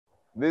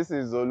This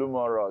is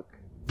Olumo Rock.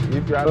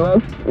 If you are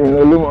not in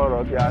Olumo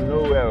Rock, you are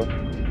nowhere.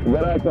 You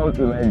better come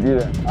to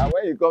Nigeria. And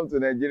when you come to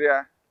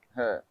Nigeria,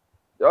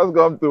 just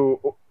come to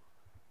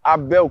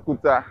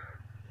Abeokuta.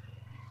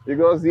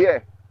 Because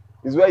here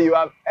is where you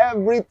have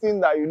everything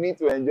that you need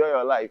to enjoy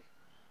your life.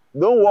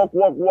 Don't walk,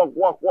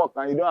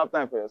 and you don't have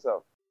time for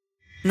yourself.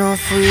 No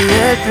fui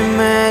el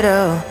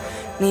primero,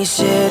 ni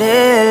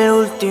seré el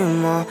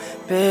último,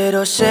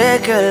 pero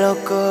sé que lo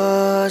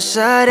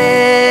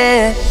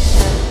gozaré.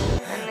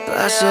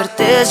 Para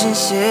serte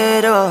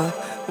sincero,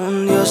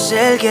 un Dios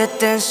el que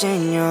te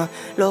enseñó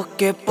lo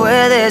que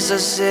puedes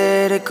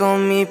hacer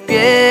con mi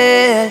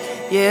piel.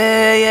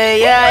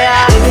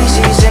 Baby,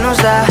 si se nos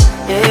da,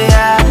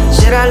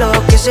 será lo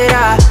que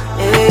será,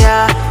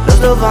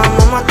 los dos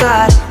vamos a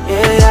matar,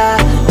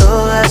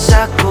 toda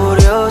esa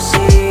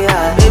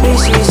curiosidad. Baby,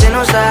 si se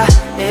nos da,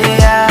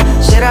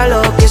 será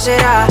lo que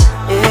será,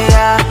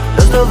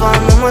 los dos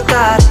vamos a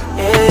matar,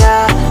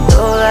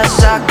 toda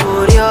esa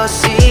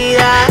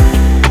curiosidad.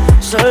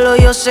 Solo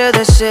yo sé de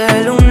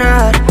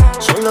desayunar,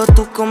 solo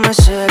tú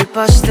comes el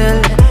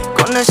pastel.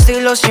 Con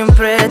estilo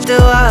siempre te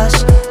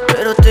vas,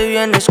 pero te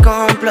vienes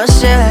con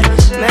placer.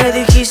 Me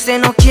dijiste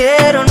no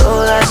quiero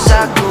toda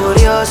esa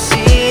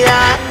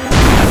curiosidad.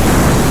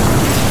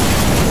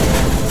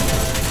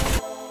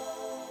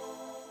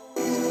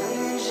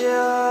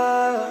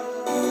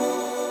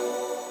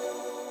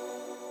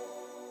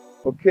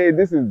 Okay,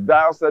 this is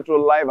Dial Setro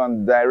live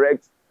and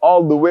direct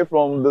all the way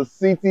from the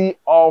city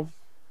of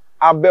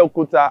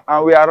Abeokuta,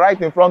 and we are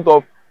right in front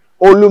of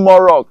Olumo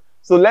Rock.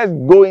 So let's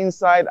go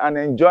inside and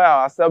enjoy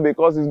ourselves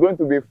because it's going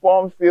to be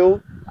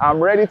fun-filled.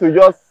 I'm ready to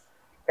just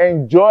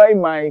enjoy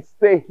my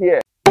stay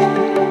here.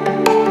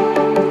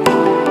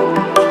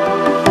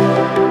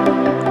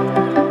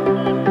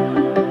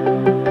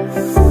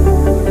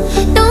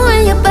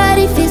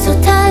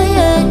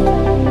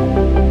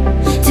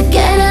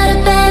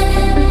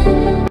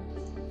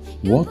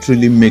 What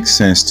really makes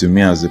sense to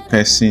me as a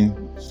person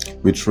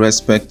with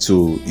respect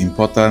to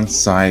important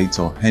sites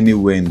or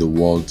anywhere in the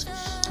world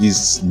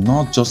is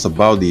not just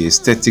about the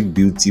aesthetic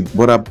beauty,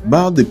 but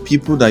about the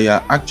people that you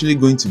are actually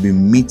going to be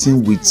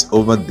meeting with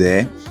over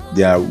there,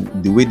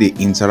 the way they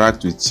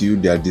interact with you,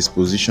 their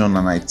disposition.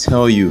 And I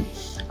tell you,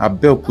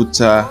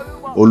 Abeokuta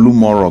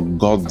Olumo Rock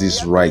got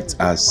this right,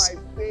 as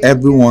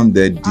everyone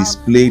there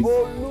displayed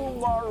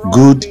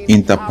good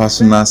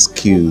interpersonal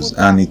skills,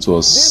 and it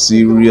was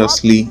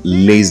seriously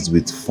laced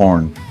with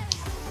fun.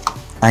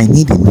 I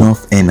need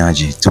enough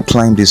energy to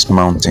climb this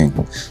mountain,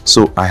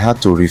 so I had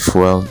to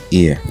refuel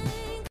here.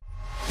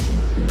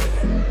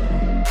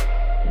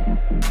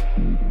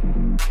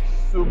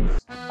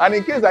 And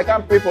in case I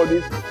can't pay for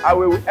this, I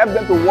will help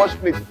them to wash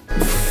plates.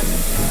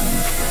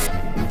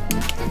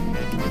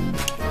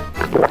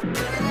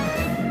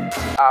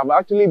 I've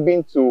actually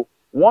been to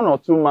 1 or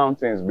 2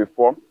 mountains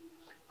before,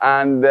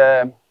 and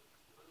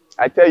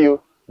I tell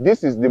you,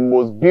 this is the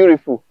most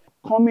beautiful.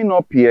 Coming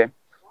up here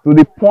to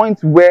the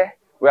point where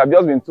we have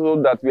just been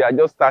told that we are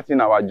just starting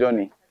our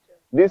journey.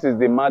 This is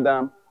the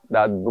madam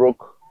that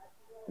broke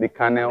the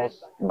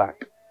camel's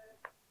back.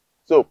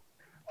 So,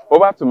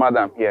 over to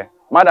madam here.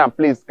 Madam,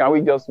 please, can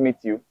we just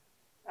meet you?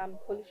 I'm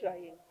Folusho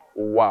Ayeni.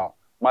 Wow.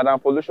 Madam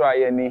Folusho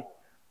Ayeni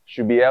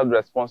should be held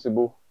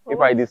responsible if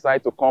I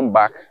decide to come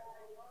back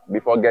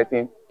before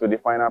getting to the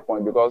final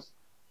point, because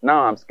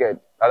now I'm scared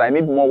that I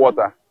need more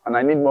water and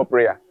I need more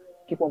prayer.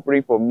 Keep on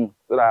praying for me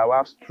so that I will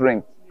have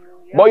strength.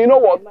 But you know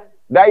what?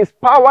 There is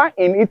power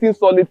in eating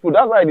solid food.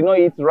 That's why I did not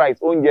eat rice.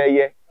 Oh,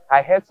 yeah.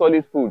 I had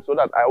solid food so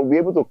that I will be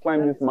able to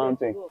climb this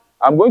mountain.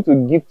 I'm going to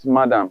gift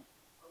madam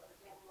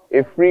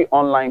a free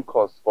online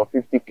course for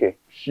 50K.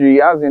 She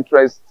has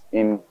interest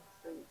in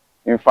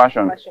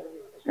fashion.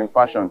 In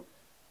fashion.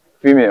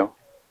 Female.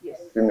 Yes.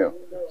 Female.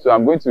 So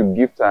I'm going to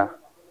gift her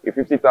a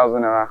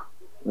 50,000 naira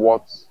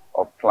worth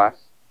of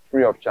class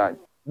free of charge.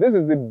 This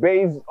is the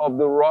base of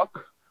the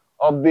rock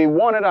of the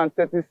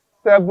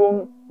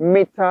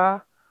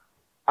 137-meter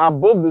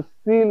above the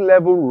sea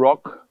level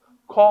rock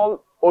called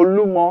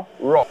Olumo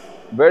Rock.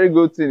 Very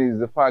good thing is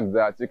the fact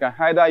that you can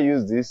either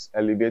use this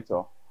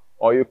elevator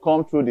or you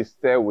come through the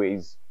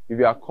stairways if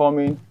you are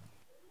coming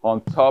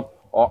on top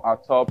or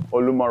atop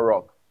Olumo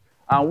Rock.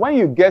 And when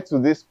you get to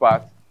this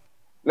part,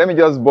 let me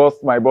just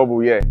burst my bubble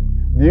here.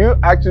 Do you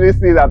actually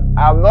see that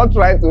I'm not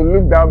trying to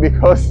look down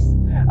because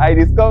I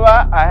discover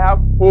I have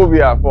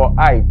phobia for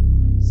height?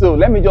 So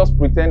let me just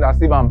pretend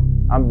as if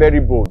I'm very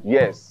bold.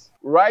 Yes.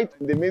 Right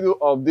in the middle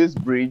of this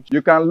bridge,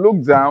 you can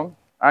look down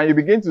and you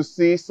begin to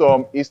see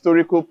some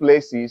historical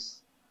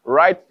places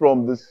right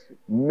from the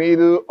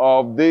middle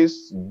of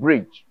this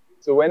bridge.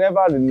 So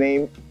whenever the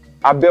name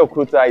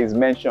Abeokuta is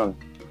mentioned,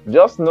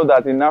 just know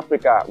that in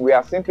Africa, we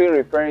are simply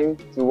referring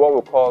to what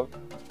we call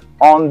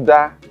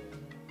under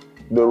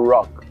the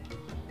rock.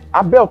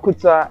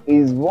 Abeokuta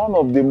is one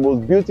of the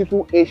most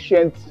beautiful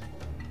ancient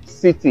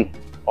city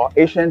or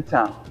ancient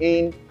town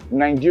in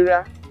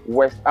Nigeria,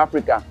 West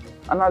Africa.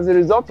 And as a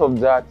result of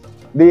that,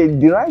 they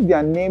derive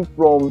their name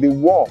from the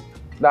war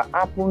that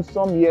happened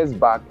some years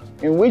back,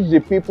 in which the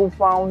people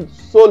found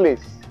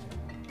solace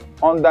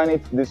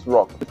underneath this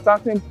rock. The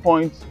starting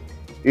point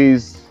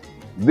is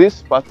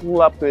this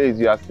particular place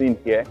you are seeing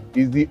here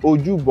is the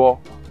Ojubo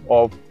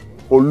of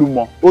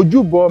Olumo.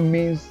 Ojubo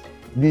means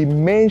the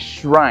main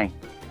shrine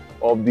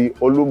of the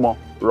Olumo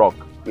rock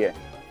here.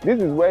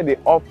 This is where they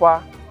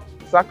offer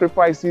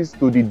sacrifices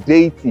to the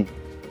deity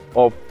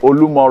of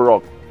Olumo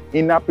rock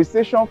in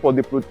appreciation for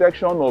the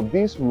protection of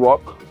this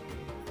rock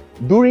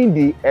during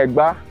the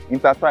Egbas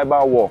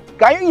intertribal war.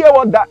 Can you hear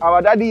what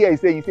our daddy here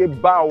is saying? He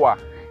said Bawa.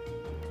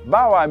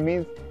 Bawa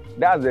means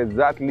that's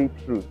exactly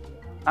true.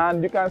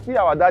 And you can see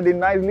our daddy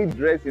nicely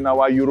dressed in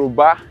our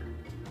Yoruba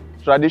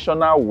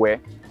traditional wear.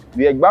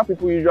 The Egbas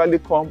people usually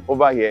come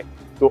over here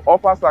to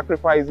offer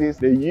sacrifices.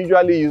 They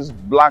usually use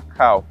black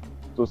cow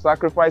to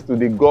sacrifice to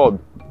the god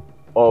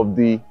of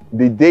the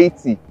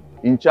deity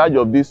in charge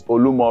of this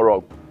Olumo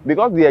rock.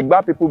 Because the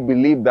Egbas people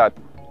believe that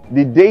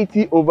the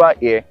deity over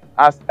here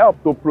has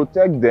helped to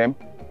protect them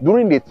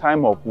during the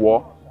time of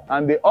war,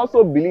 and they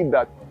also believe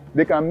that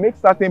they can make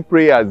certain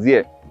prayers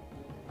here.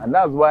 And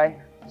that's why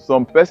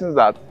some persons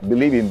that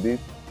believe in this,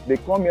 they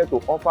come here to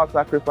offer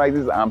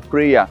sacrifices and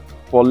prayer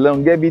for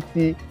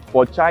longevity,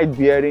 for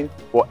childbearing,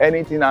 for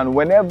anything. And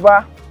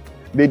whenever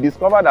they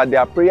discover that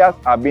their prayers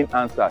are being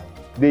answered,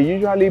 they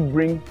usually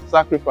bring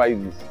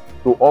sacrifices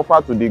to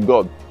offer to the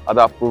god that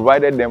have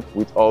provided them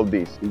with all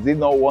this. Is it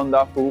not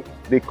wonderful?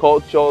 The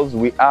cultures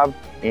we have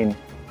in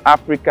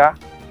Africa,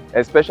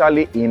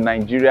 especially in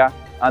Nigeria,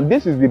 and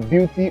this is the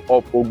beauty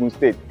of Ogun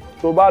State.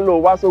 Tobalo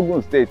was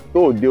Ogun State,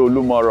 to the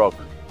Olumo rock.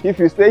 If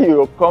you say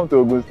you come to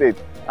Ogun State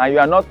and you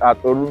are not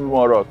at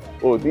Olumo rock,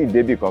 oh, this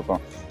Debbie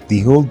Kokon.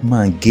 The old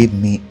man gave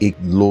me a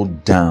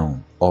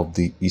lowdown of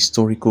the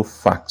historical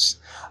facts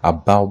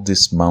about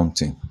this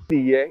mountain.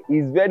 Here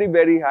is very,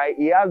 very high.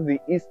 He has the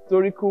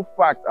historical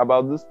fact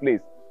about this place.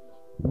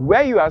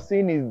 Where you are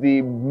seeing is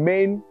the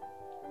main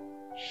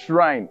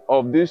shrine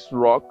of this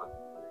rock,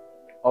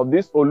 of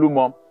this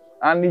Olumo.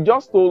 And he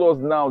just told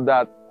us now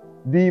that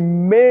the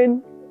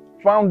main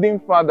founding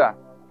father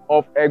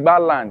of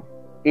Egbas land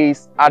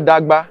is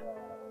Adagba,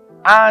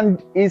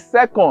 and his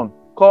second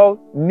called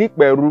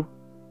Nikperu.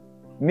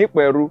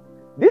 Nikperu.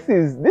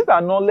 These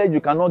are knowledge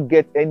you cannot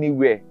get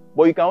anywhere,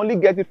 but you can only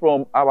get it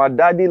from our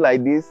daddy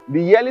like this.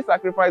 The yearly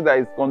sacrifice that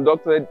is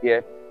conducted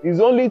here is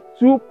only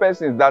 2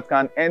 persons that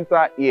can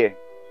enter here.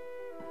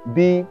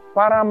 The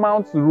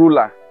paramount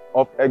ruler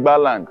of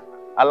Egbas land,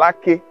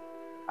 Alake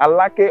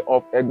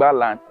of Egbas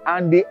land,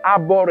 and the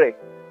Abore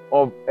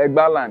of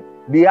Egbas land.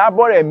 The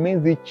Abore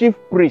means the chief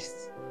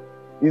priest.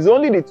 It's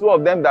only the 2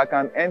 of them that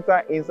can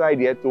enter inside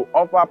here to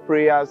offer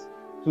prayers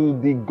to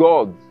the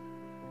gods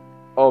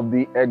of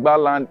the Egbas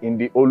land in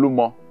the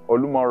Olumo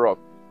rock.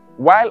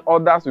 While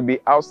others will be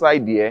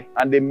outside here,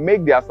 and they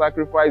make their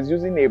sacrifice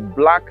using a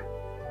black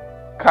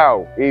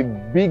cow, a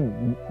big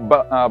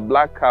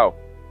black cow.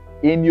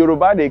 In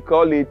Yoruba, they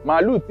call it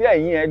Malu ti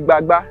eyin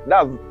Egbagba.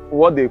 That's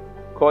what they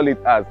call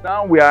it as.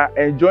 Now we are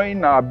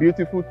enjoying our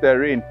beautiful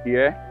terrain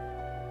here.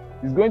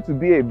 It's going to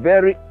be a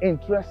very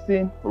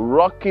interesting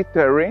rocky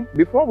terrain.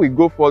 Before we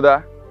go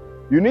further,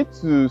 you need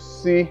to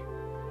see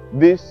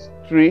this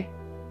tree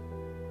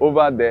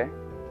over there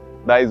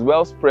that is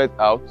well spread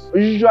out,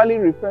 usually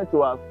referred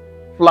to as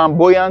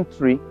flamboyant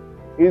tree.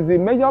 Is the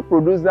major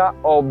producer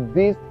of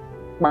this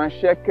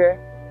pansheke,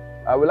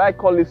 will I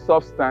call it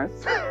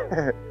substance?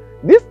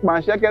 This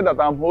pansheke that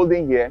I'm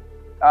holding here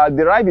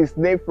derives its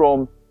name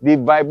from the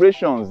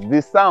vibrations,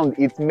 the sound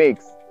it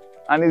makes.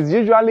 And it's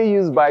usually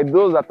used by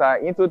those that are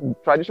into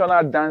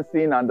traditional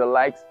dancing and the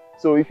likes.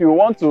 So if you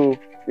want to,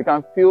 you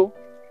can feel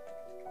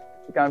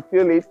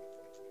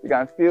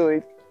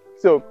it.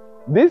 So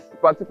this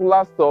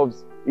particular stuff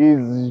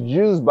is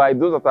used by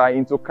those that are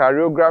into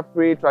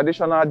choreography,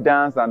 traditional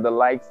dance and the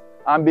likes.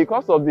 And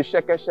because of the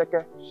sheke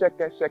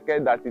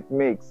that it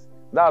makes,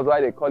 that's why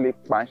they call it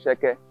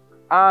pansheke.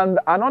 And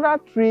another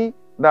tree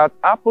that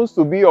happens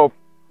to be of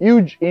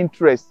huge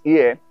interest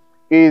here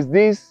is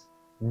this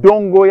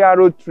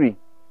dongoyaro tree.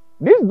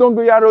 This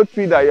dongoyaro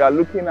tree that you are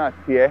looking at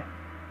here,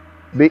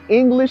 the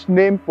English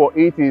name for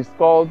it is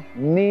called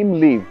neem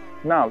leaf.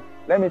 Now,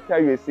 let me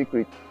tell you a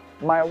secret.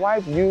 My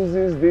wife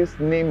uses this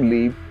neem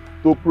leaf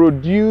to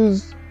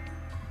produce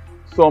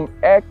some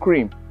hair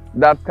cream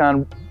that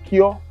can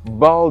cure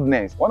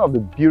baldness. One of the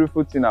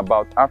beautiful things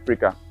about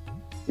Africa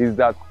is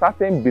that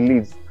certain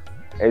beliefs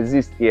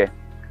exist here,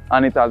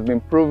 and it has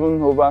been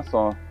proven over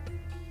some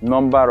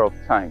number of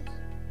times.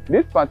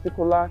 This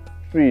particular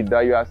tree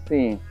that you are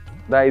seeing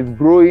that is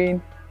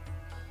growing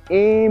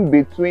in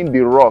between the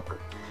rock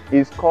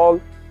is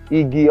called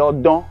Igi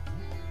Odon.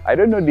 I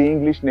don't know the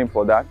English name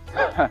for that.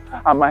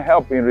 I might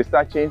help in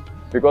researching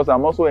because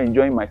I'm also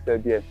enjoying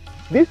myself here.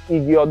 This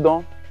Igi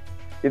Odon,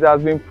 it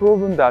has been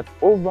proven that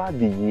over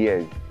the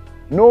years,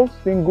 no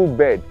single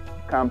bird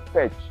can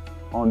perch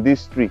on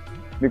this tree,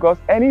 because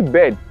any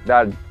bird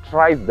that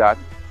tries that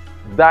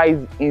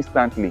dies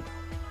instantly.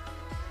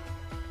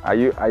 Are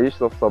you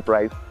so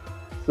surprised?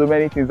 So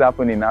many things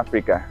happen in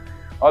Africa.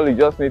 All you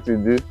just need to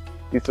do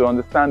is to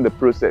understand the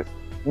process.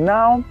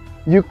 Now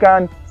you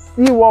can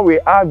see what we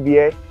have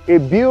here, a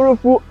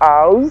beautiful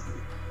house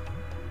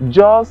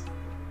just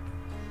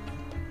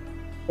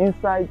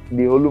inside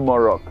the Olumo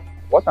rock.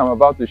 What I'm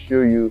about to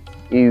show you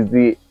is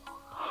the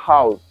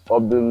house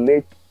of the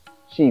late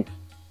chief.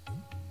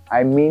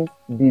 I mean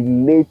the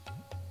late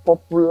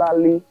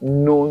popularly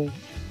known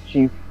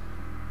Chief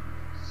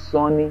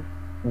Sonny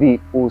the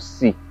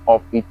OC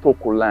of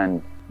Itoko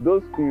land.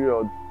 Those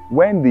periods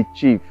when the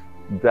chief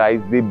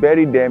dies, they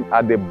bury them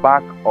at the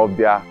back of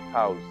their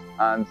house.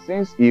 And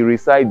since he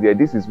resides there,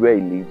 this is where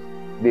he lives.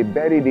 They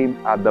buried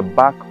him at the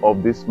back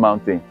of this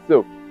mountain.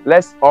 So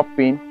let's up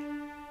in.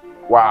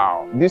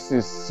 Wow, this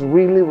is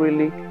really,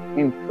 really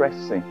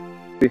interesting.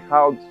 The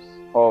house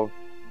of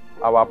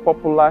our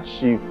popular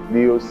chief,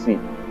 the OC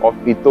of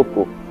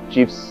Itoko,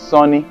 Chief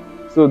Sonny.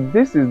 So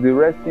this is the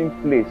resting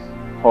place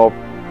of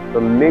the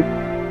late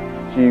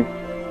Chief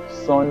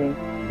Sonny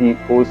the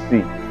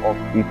OC of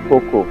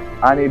Itoko,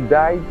 and he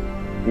died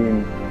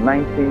in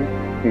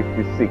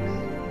 1956.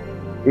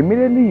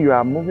 Immediately you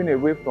are moving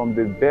away from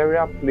the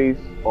burial place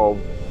of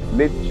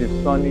late Chief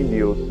Sonny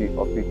the OC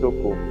of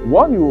Itoko.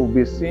 What you will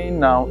be seeing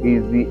now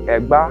is the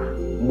Egbas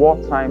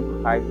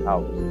wartime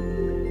hideout.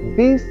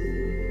 This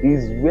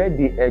is where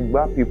the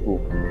Egbas people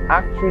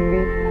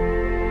actually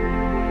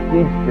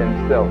hid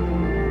themselves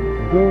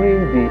during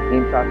the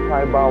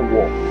intertribal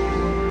war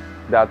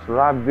that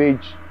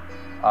ravaged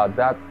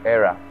that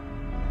era.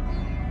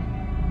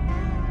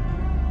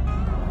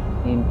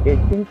 In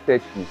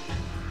 1830,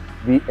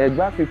 the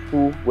Egbas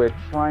people were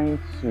trying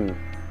to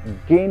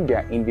gain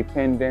their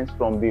independence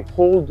from the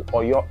old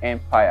Oyo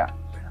Empire.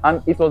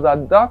 And it was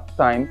at that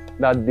time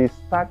that they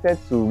started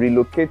to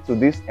relocate to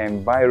this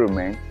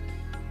environment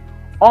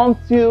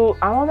until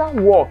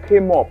another war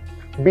came up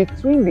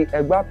between the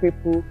Egbas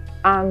people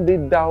and the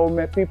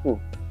Dahomey people.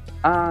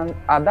 And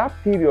at that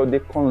period, they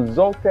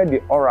consulted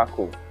the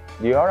oracle.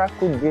 The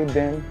oracle gave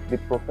them the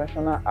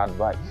professional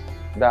advice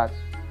that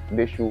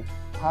they should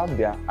have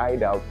their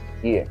hideout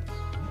here.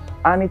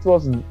 And it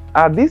was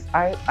at this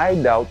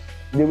hideout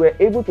they were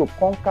able to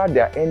conquer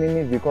their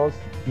enemies, because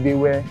they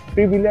were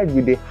privileged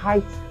with the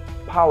height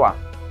power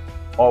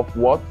of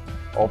what?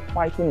 Of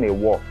fighting a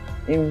war,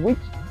 in which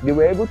they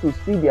were able to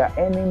see their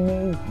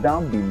enemies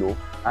down below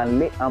and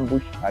lay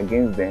ambush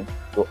against them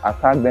to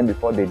attack them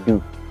before they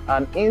do.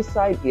 And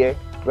inside here,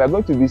 we are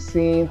going to be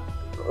seeing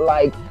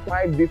like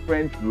 5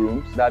 different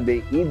rooms that they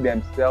hid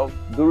themselves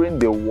during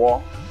the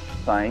war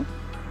time,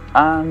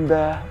 and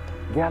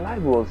their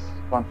life was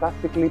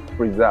fantastically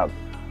preserved.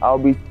 I'll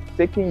be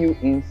taking you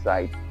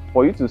inside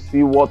for you to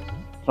see what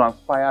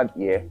transpired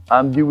here,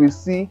 and you will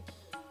see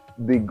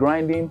the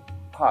grinding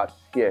part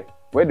here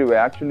where they were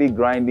actually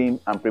grinding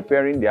and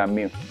preparing their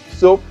meal.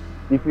 So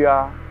if you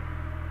are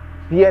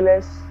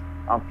fearless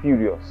and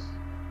furious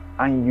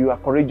and you are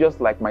courageous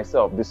like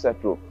myself, the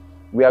Setro,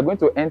 we are going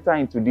to enter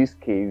into this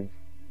cave.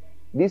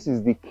 This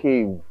is the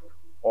cave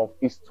of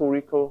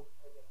historical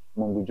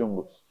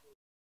Mongojongos.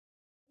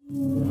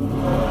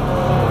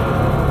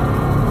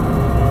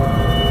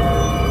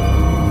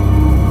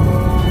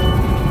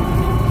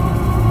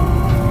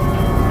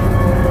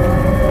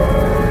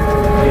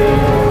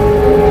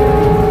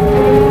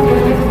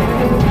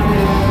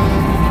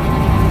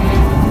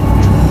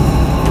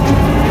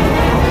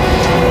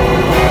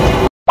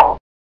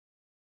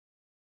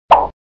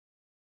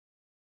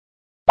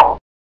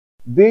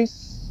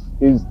 This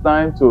is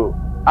time to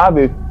have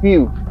a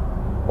feel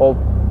of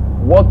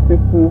what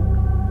people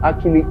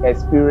actually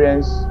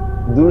experienced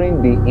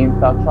during the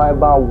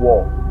intertribal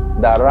war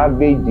that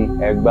ravaged the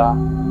Egbas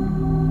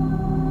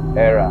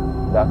era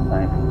that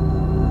time.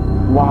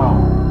 Wow!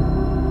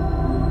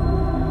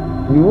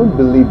 You won't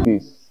believe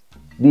this.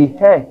 The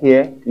hair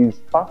here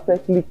is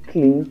perfectly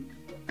clean,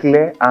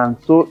 clear, and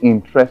so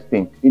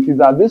interesting. It is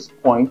at this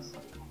point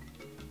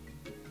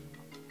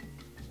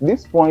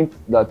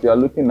that you are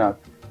looking at.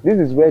 This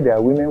is where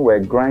their women were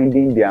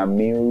grinding their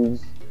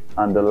meals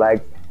and the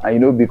like. And you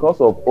know,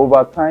 because of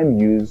overtime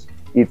use,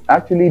 it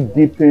actually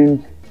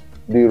deepened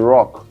the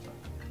rock.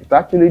 It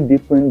actually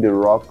deepened the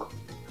rock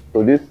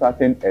to this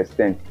certain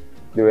extent.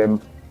 They were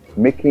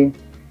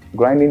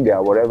grinding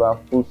their whatever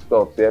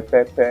foodstuffs, their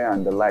pepper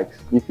and the likes.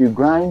 If you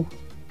grind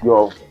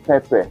your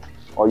pepper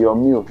or your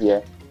meal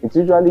here, it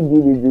usually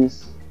gives you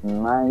this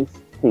nice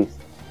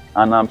taste.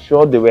 And I'm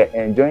sure they were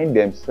enjoying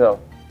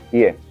themselves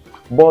here.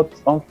 But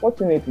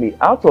unfortunately,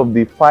 out of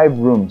the 5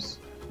 rooms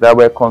that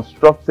were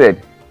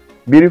constructed,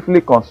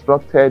 beautifully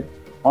constructed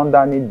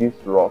underneath this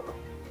rock,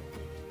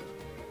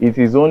 it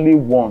is only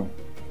one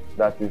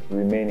that is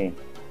remaining.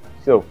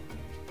 So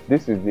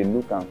this is the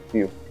look and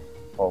feel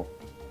of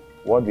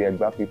what the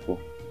Egbas people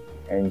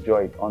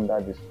enjoyed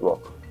under this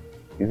rock.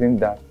 Isn't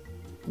that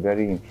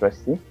very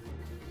interesting?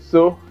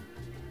 So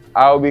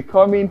I'll be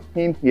coming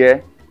in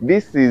here.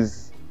 This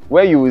is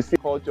where you will see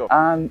culture,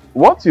 and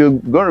what you're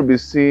going to be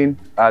seeing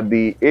are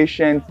the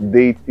ancient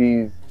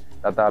deities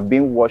that are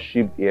being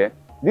worshipped here.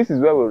 This is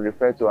where we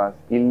refer to as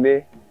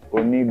Ile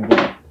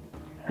Onigun.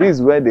 This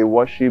is where they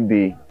worship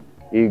the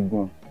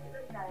Egun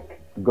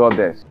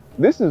goddess.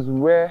 This is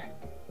where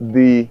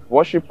the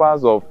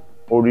worshippers of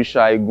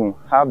Orisha Egun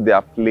have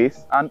their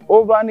place, and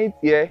overneath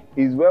here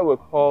is where we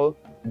call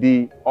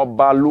the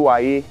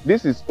Obaluaye.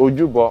 This is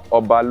Ojubo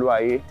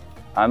Obaluaye,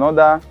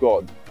 another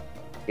god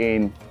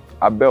in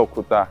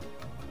Abeokuta,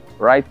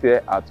 right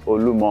here at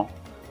Olumo.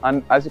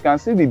 And as you can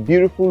see, the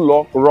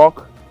beautiful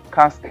rock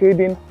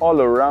cascading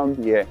all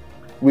around here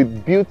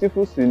with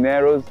beautiful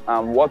scenarios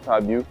and what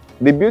have you.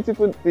 The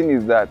beautiful thing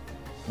is that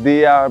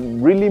they are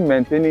really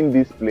maintaining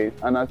this place,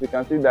 and as you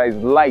can see, there is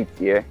light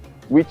here,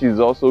 which is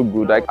also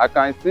good. I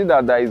can see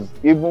that there is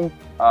even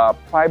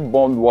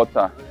pipe-borne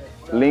water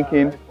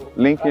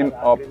linking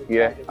up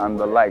here and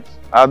the lights.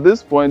 At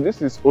this point,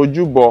 this is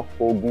Ojubo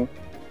Ogun.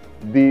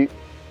 The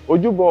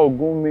Ojubo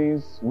Ogun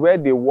means where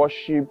they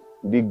worship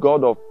the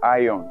god of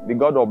iron, the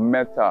god of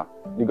metal,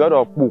 the god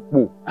of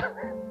pupu.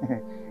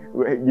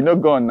 You know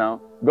gun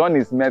now? Gun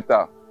is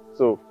metal.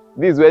 So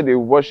this is where they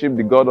worship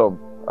the god of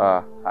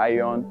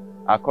iron,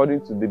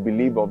 according to the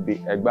belief of the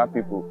Egbas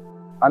people.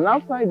 And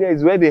outside there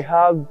is where they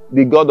have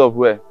the god of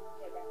where?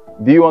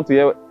 Do you want to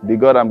hear the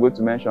god I'm going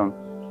to mention?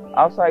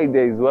 Outside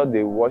there is where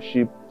they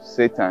worship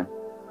Satan,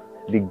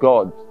 the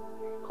god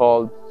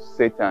called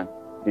Satan,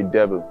 the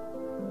devil.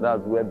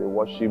 That's where they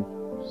worship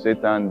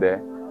Satan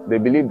there. They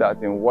believe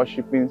that in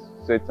worshiping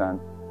Satan,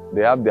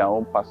 they have their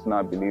own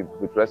personal belief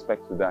with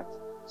respect to that.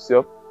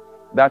 So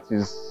that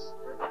is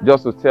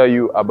just to tell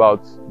you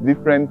about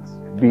different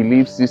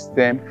belief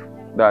system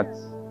that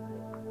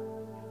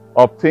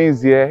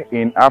obtains here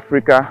in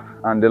Africa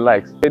and the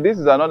likes. This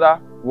is another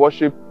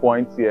worship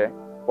point here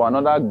for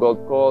another god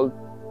called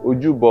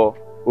Ojubo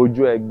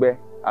Ojuegbe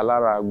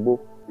Alara Agbo.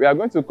 We are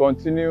going to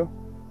continue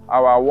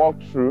our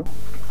walkthrough.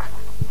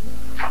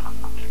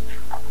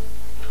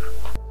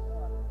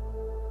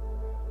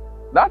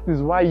 That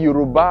is why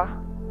Yoruba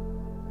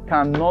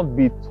cannot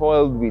be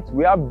toiled with.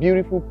 We have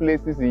beautiful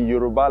places in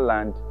Yoruba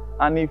land,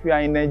 and if you are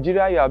in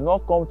Nigeria, you have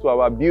not come to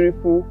our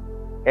beautiful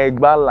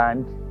Egbas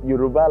land,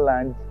 Yoruba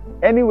land.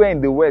 Anywhere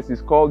in the west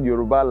is called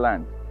Yoruba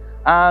land.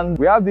 And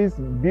we have this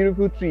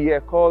beautiful tree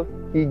here called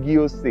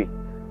Igiose.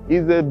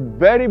 It's a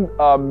very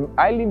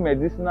highly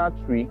medicinal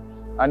tree,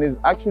 and is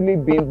actually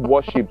being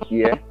worshipped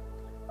here.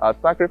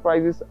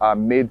 Sacrifices are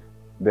made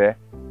there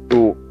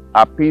to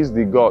appease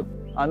the god.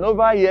 And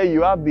over here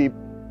you have the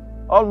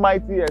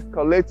almighty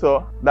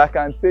escalator that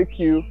can take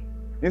you,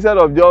 instead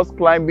of just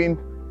climbing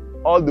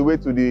all the way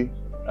to the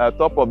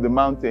top of the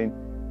mountain,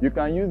 you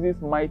can use this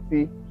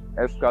mighty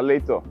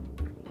escalator.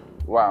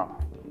 Wow.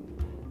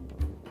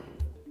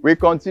 We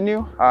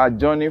continue our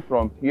journey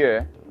from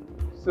here.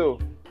 So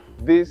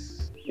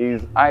this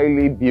is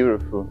highly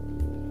beautiful.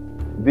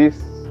 This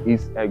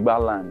is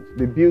Egbas land,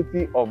 the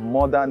beauty of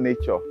Mother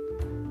Nature.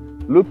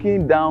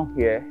 Looking down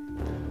here,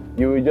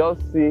 you will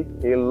just see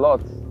a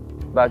lot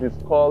that is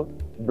called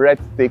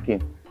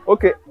breathtaking.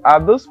 Okay,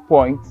 at this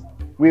point,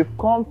 we've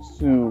come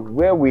to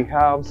where we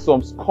have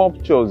some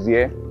sculptures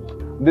here.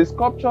 The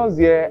sculptures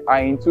here are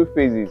in two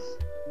phases.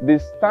 The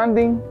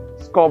standing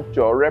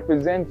sculpture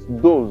represents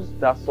those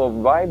that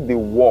survived the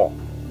war,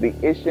 the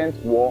ancient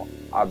war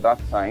at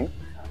that time,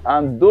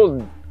 and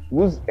those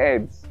whose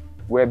heads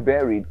were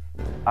buried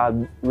are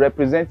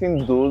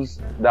representing those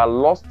that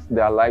lost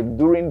their life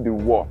during the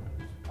war.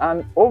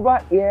 And over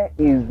here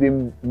is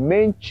the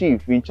main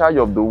chief in charge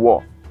of the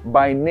war,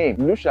 by name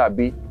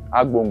Lushabi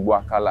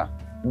Agbongboakala.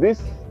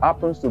 This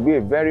happens to be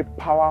a very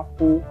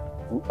powerful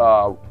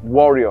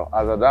warrior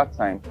as at that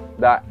time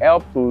that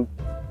helped to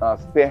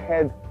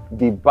spearhead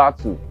the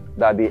battle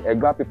that the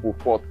Egbas people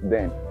fought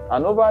then.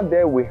 And over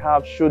there we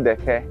have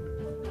Shodeke.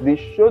 The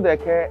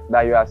Shodeke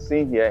that you are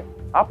seeing here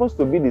happens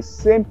to be the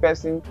same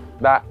person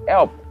that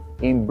helped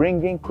in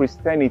bringing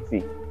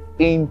Christianity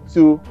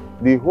into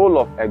the whole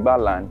of Egbas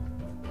land.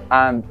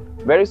 And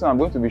very soon I'm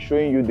going to be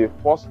showing you the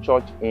first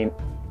church in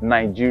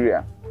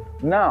Nigeria.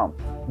 Now,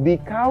 the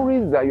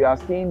cowries that you are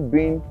seeing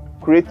being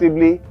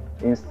creatively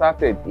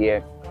inserted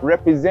here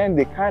represent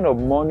the kind of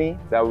money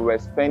that we were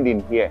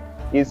spending here.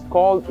 It's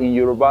called in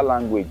Yoruba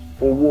language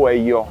Owo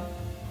Eyo.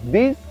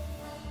 This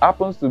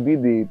happens to be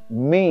the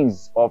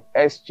means of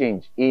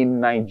exchange in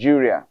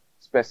Nigeria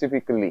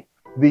specifically.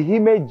 The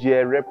image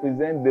here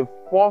represents the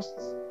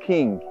first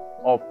king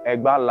of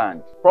Egbas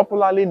land,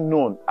 popularly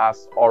known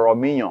as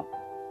Oromiyan.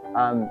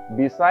 And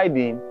beside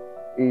him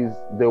is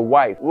the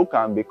wife, who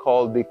can be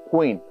called the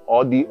queen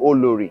or the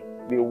Olori,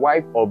 the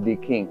wife of the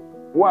king,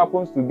 who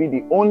happens to be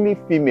the only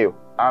female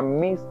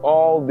amidst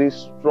all these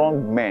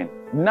strong men.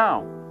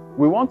 Now,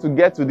 we want to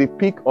get to the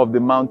peak of the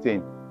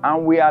mountain,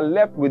 and we are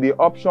left with the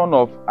option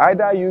of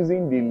either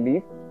using the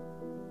lift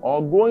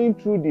or going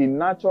through the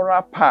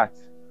natural path,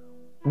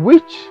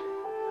 which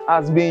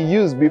has been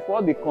used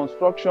before the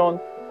construction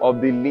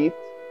of the lift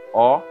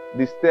or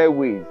the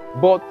stairways,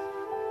 but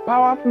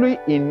powerfully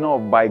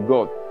enough by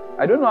God.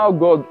 I don't know how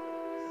God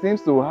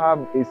seems to have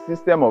a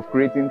system of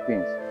creating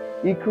things.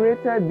 He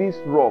created this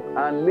rock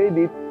and laid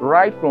it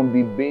right from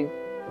the base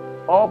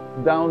up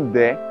down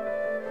there,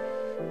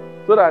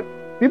 so that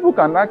people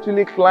can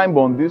actually climb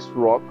on this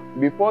rock.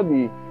 Before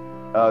the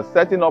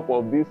setting up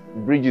of these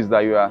bridges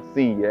that you are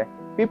seeing here,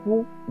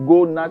 people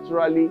go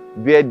naturally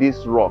via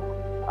this rock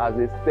as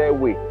a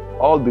stairway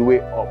all the way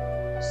up.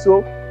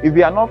 So if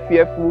you are not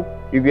fearful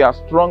If you are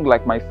strong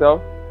like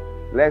myself,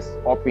 let's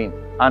hop in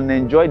and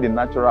enjoy the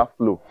natural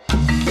flow.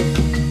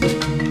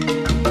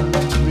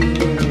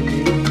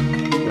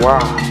 Wow,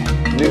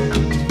 this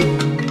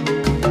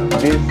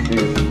is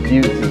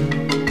beauty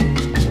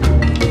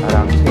that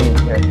I'm seeing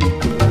here.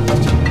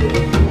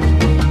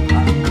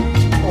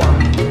 Wow,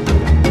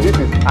 this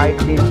is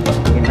hiking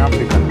in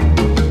Africa.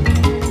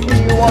 If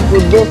you want to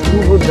go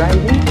scuba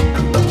diving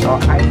or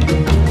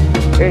hiking,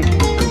 hey,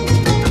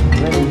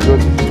 let me go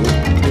this way.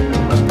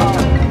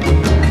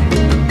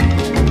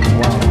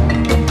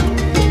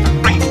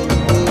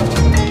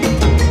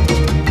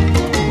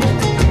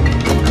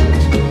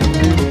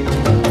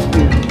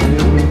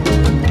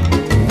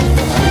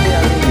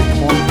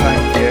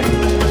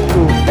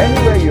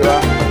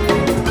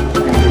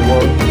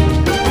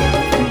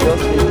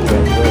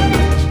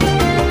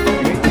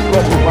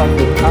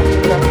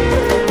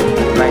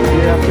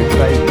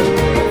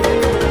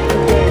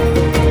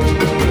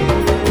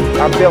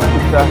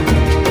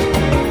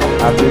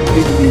 As a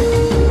city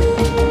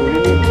to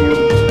really feel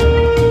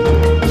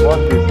what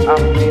is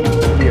happening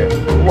here.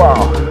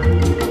 Wow!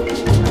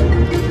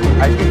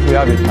 I think we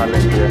have a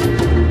challenge here.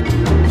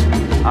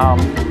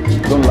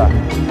 Don't laugh.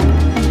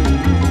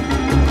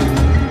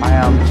 I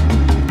am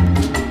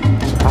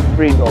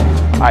afraid of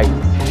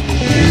heights.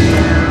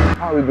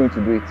 How are we going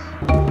to do it?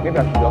 Maybe I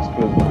should just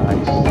close my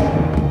eyes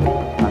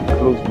and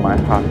close my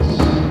heart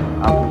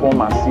and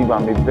form as if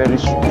I'm a very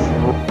strong.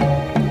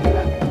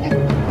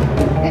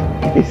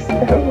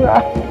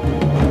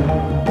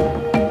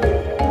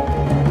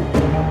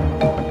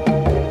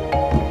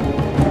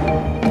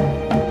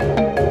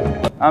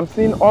 I'm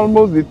seeing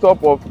almost the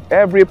top of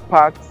every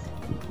part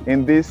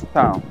in this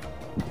town.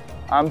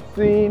 I'm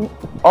seeing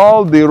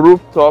all the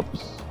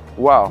rooftops.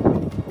 Wow.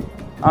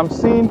 I'm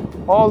seeing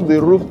all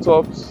the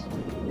rooftops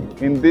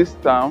in this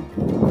town,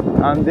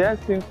 and there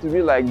seems to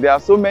be like there are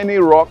so many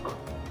rocks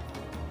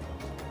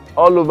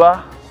all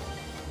over.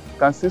 You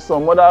can see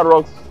some other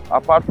rocks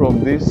apart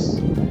from this.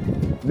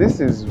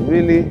 This is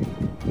really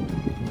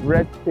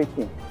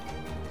breathtaking.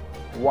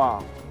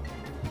 Wow.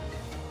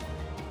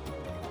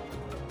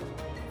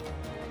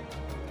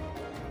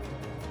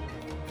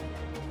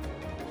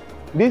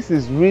 This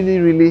is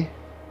really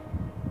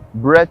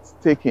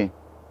breathtaking.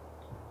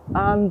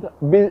 And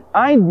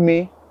behind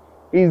me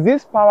is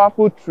this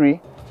powerful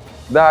tree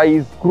that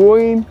is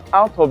growing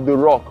out of the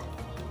rock.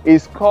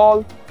 It's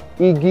called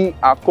Igi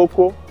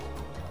Akoko.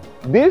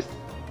 This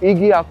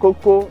Igi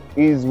Akoko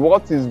is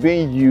what is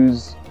being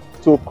used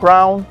to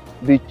crown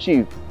the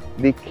chief,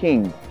 the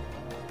king.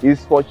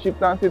 It's for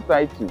chieftaincy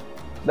title.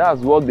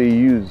 That's what they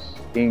use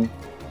in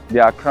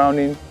their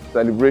crowning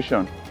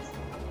celebration.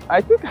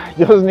 I think I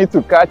just need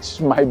to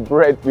catch my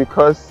breath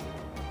because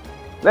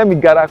let me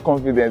gather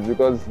confidence,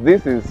 because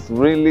this is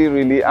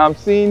really, I'm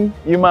seeing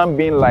human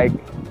being like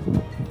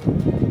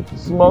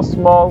small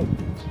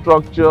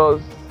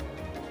structures.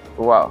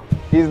 Wow.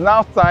 It's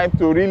now time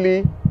to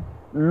really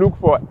look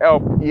for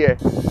help here,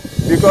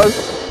 because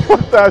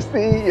what I'm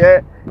seeing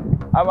here,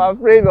 I'm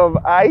afraid of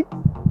height.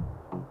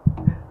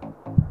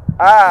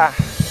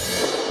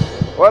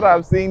 What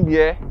I'm seeing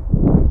here,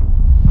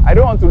 I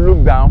don't want to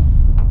look down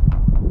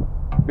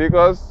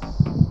because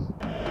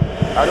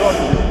I don't want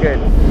to be scared.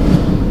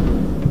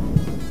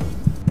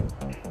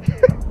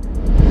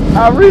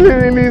 I'm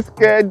really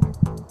scared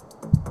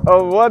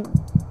of what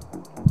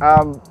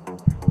I'm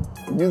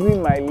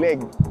using my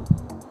leg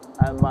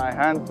and my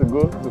hand to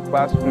go to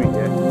pass through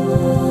here.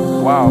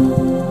 Wow.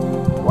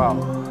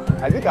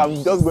 I think I'm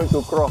just going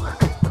to crawl.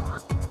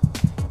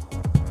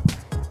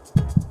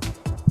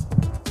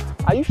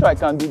 Are you sure I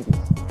can do this?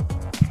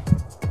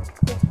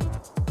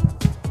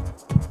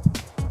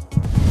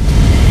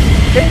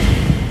 Hey.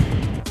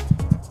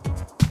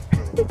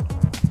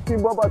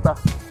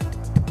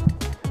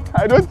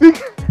 I don't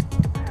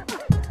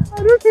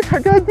think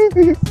I can do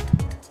this.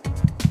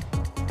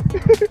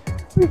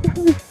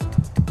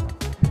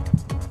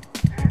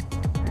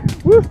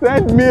 Who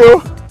sent me?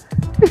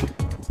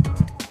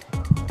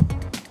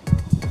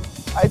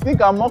 I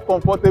think I'm more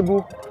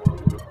comfortable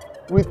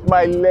with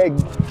my leg.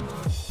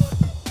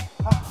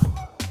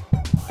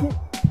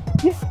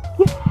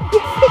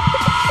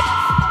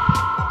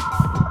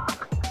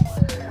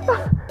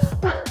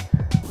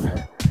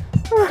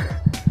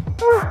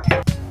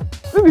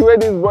 See the way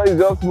this boy is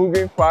just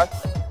moving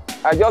fast.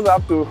 I just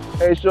have to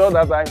ensure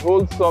that I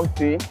hold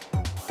something.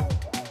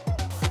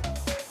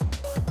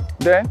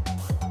 Then,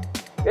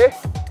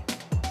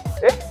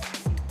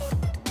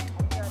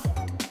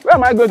 where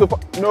am I going to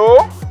follow?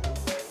 No,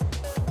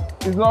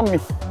 it's not me.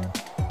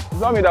 It's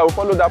not me that will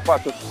follow that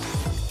path.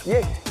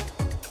 Yeah,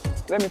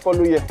 let me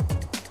follow here.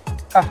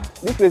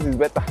 This place is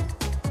better.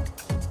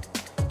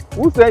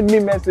 Who sent me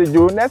message?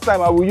 Next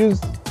time I will use.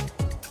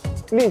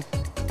 Please,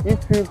 if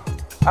you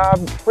are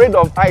afraid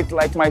of height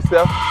like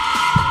myself,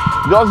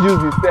 just use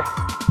the stair.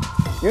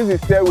 Use the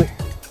stairway.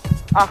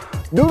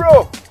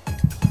 Duro!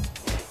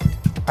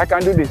 I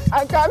can do this.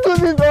 I can do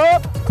this,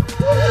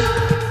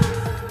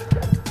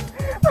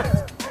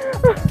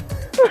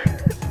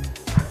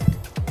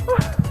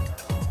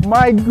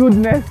 My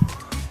goodness.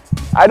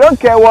 I don't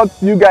care what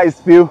you guys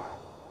feel.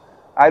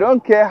 I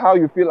don't care how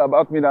you feel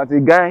about me that a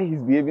guy is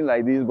behaving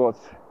like this, but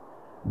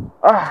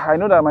I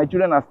know that my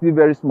children are still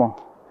very small.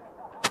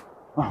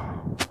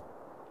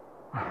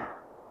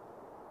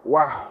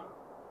 Wow.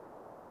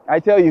 I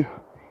tell you,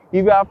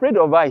 if you are afraid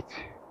of height,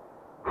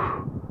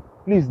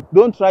 please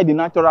don't try the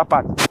natural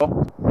path.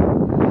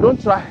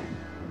 Don't try.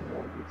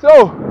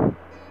 So,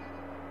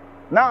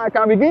 now I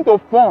can begin to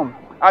form.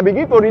 I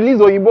begin to release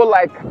Oyibo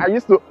like I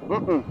used to.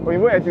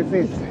 Oyibo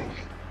 86.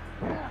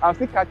 I'm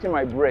still catching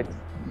my breath.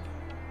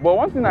 But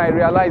one thing I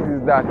realize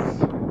is that,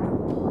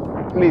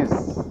 please,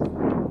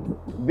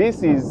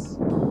 this is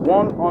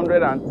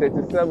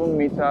 137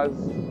 meters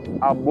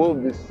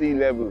above the sea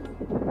level.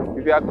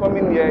 If you are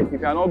coming here, if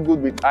you are not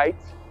good with height,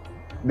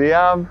 they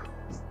have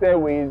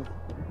stairways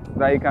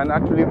that you can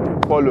actually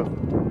follow.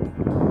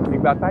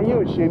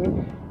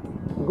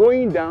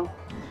 Going down,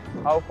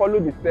 I'll follow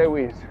the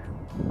stairways.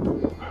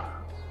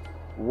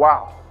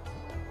 Wow.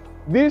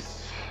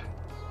 This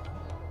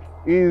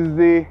is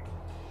the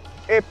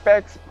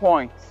apex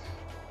point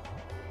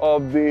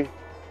of the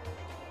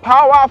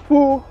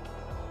powerful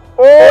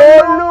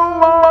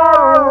Olumo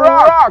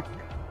Rock.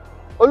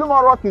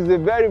 Olumo Rock is a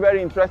very,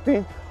 very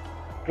interesting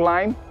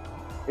climb,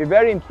 a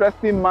very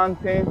interesting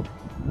mountain,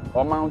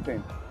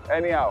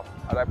 anyhow,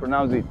 as I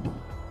pronounce it.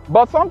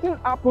 But something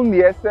happened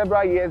here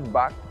several years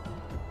back.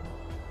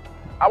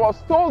 I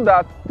was told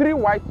that 3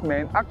 white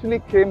men actually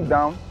came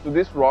down to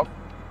this rock,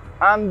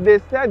 and they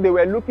said they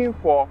were looking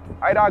for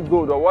either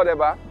gold or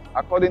whatever,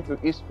 according to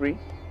history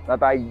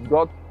that I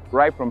got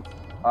right from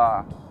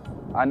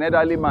an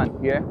elderly man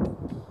here.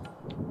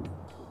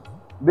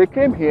 They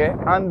came here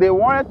and they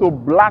wanted to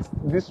blast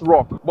this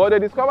rock, but they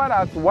discovered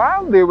that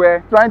while they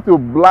were trying to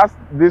blast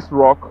this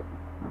rock,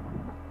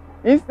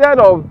 instead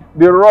of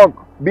the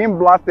rock being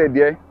blasted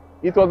here,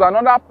 it was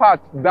another part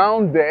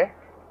down there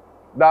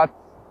that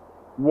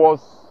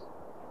was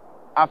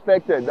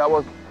affected, that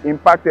was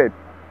impacted.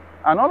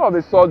 And all of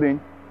a sudden,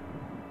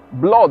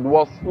 blood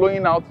was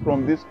flowing out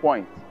from this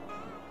point.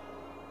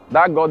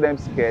 That got them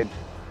scared,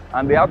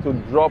 and they had to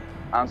drop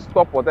and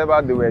stop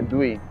whatever they were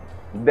doing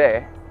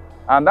there.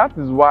 And that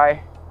is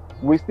why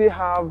we still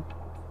have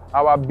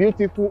our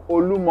beautiful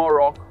Olumo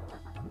Rock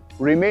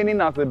remaining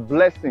as a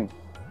blessing,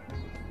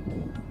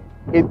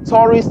 a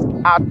tourist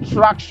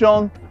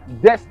attraction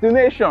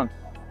destination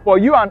for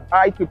you and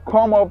I to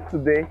come up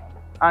today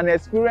and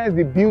experience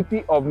the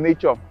beauty of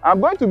nature. I'm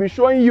going to be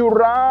showing you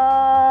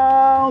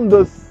around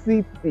the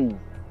city.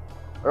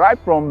 Right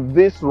from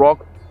this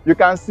rock, you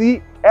can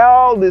see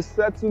all the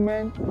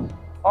settlements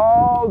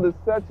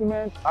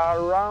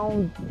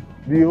around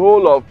the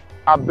whole of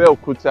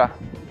Abeokuta.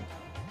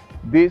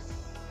 This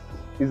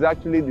is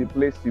actually the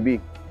place to be.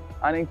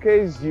 And in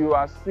case you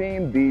are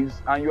seeing this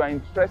and you are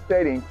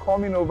interested in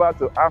coming over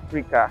to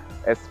Africa,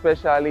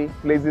 especially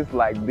places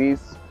like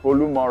this,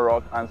 Olumo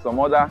Rock and some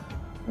other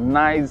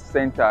nice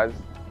centers,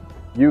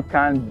 you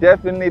can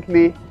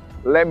definitely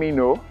let me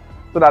know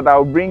so that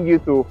I'll bring you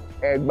to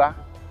Egbas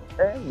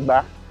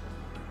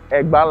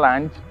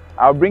land.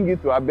 I'll bring you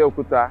to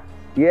Abeokuta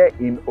here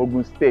in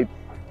Ogun State,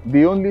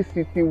 the only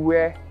city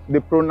where the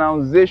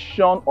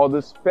pronunciation or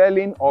the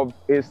spelling of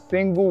a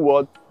single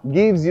word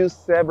gives you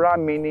several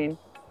meanings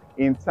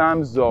in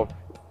terms of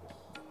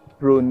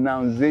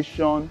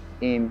pronunciation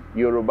in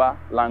Yoruba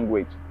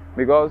language.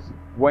 Because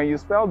when you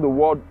spell the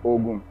word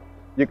Ogun,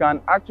 you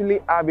can actually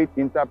have it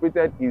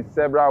interpreted in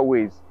several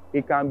ways.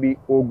 It can be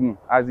Ogun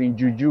as in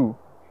juju.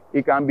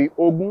 It can be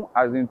Ogun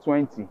as in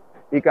 20.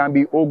 It can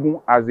be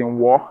Ogun as in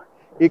war.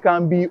 It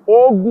can be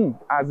Ogun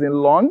as in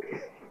long.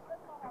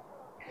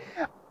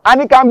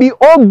 And it can be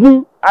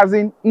Ogun as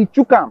in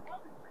Ichukam.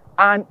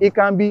 And it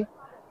can be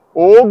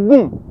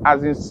Ogun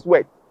as in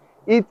sweat.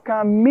 It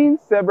can mean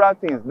several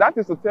things. That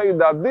is to tell you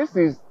that this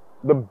is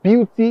the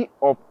beauty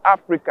of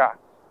Africa.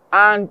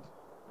 And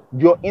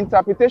your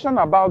interpretation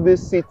about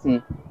this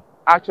city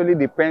actually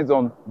depends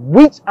on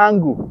which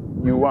angle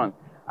you want.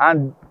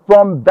 And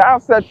from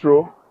that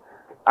Setro,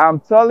 I'm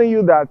telling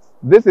you that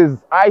this is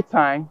high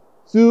time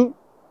to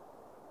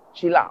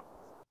chill out.